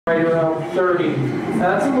right around 30.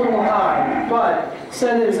 Now that's a little high, but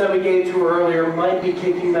sentence that we gave to her earlier might be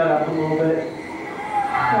kicking that up a little bit.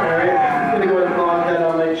 Alright, I'm going to go ahead and log that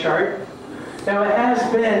on my chart. Now it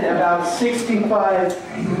has been about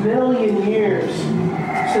 65 million years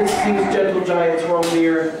since these gentle giants roamed the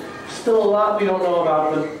earth. Still a lot we don't know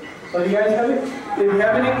about them. But if you guys have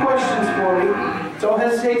any questions for me, don't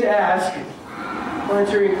hesitate to ask. I'll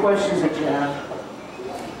answer any questions that you have.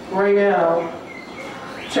 Right now,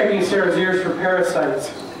 checking Sarah's ears for parasites.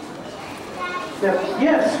 Now,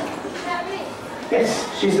 yes,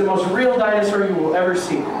 she's the most real dinosaur you will ever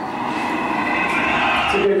see.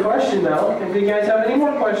 It's a good question, though. If you guys have any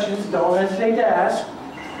more questions, don't hesitate to ask.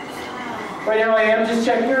 Right now, I am just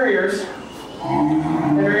checking her ears.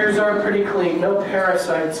 And her ears are pretty clean, no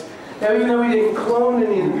parasites. Now, even though we didn't clone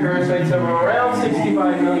any of the parasites that were around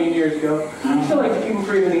 65 million years ago, we still like to keep them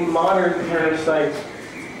for any modern parasites.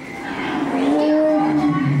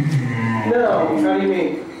 No, how do you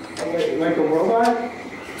mean? Like a robot?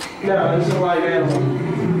 No, this is a live animal.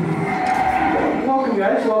 Welcome,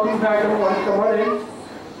 guys. Welcome back to lunch. Come on in.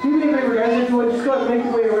 Do me a favor, guys. If you would just go ahead and make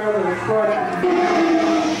your way around to the front.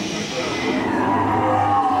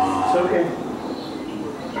 It's okay.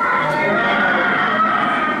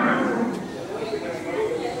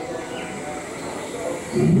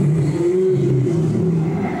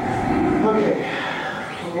 Okay.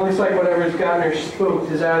 Looks like whatever's gotten her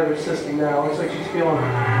spooked is out of her system now. Looks like she's feeling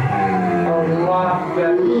a lot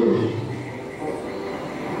better.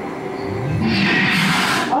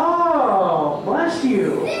 Oh, bless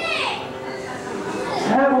you. Is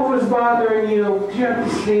that what was bothering you? Did you have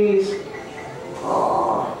to sneeze?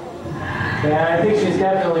 Oh. Yeah, I think she's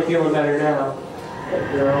definitely feeling better now.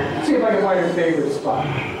 Let's see if I can find her favorite spot.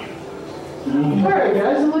 Alright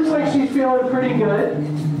guys, it looks like she's feeling pretty good.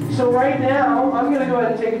 So right now, I'm going to go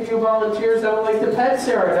ahead and take a few volunteers that would like to pet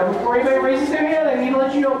Sarah. Now before anybody raises their hand, I need to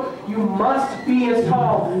let you know, you must be as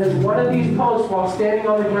tall as one of these posts while standing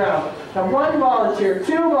on the ground. Now 1 volunteer,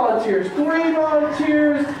 2 volunteers, 3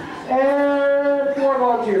 volunteers, and 4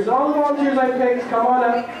 volunteers. All the volunteers I picked, come on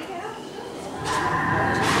up.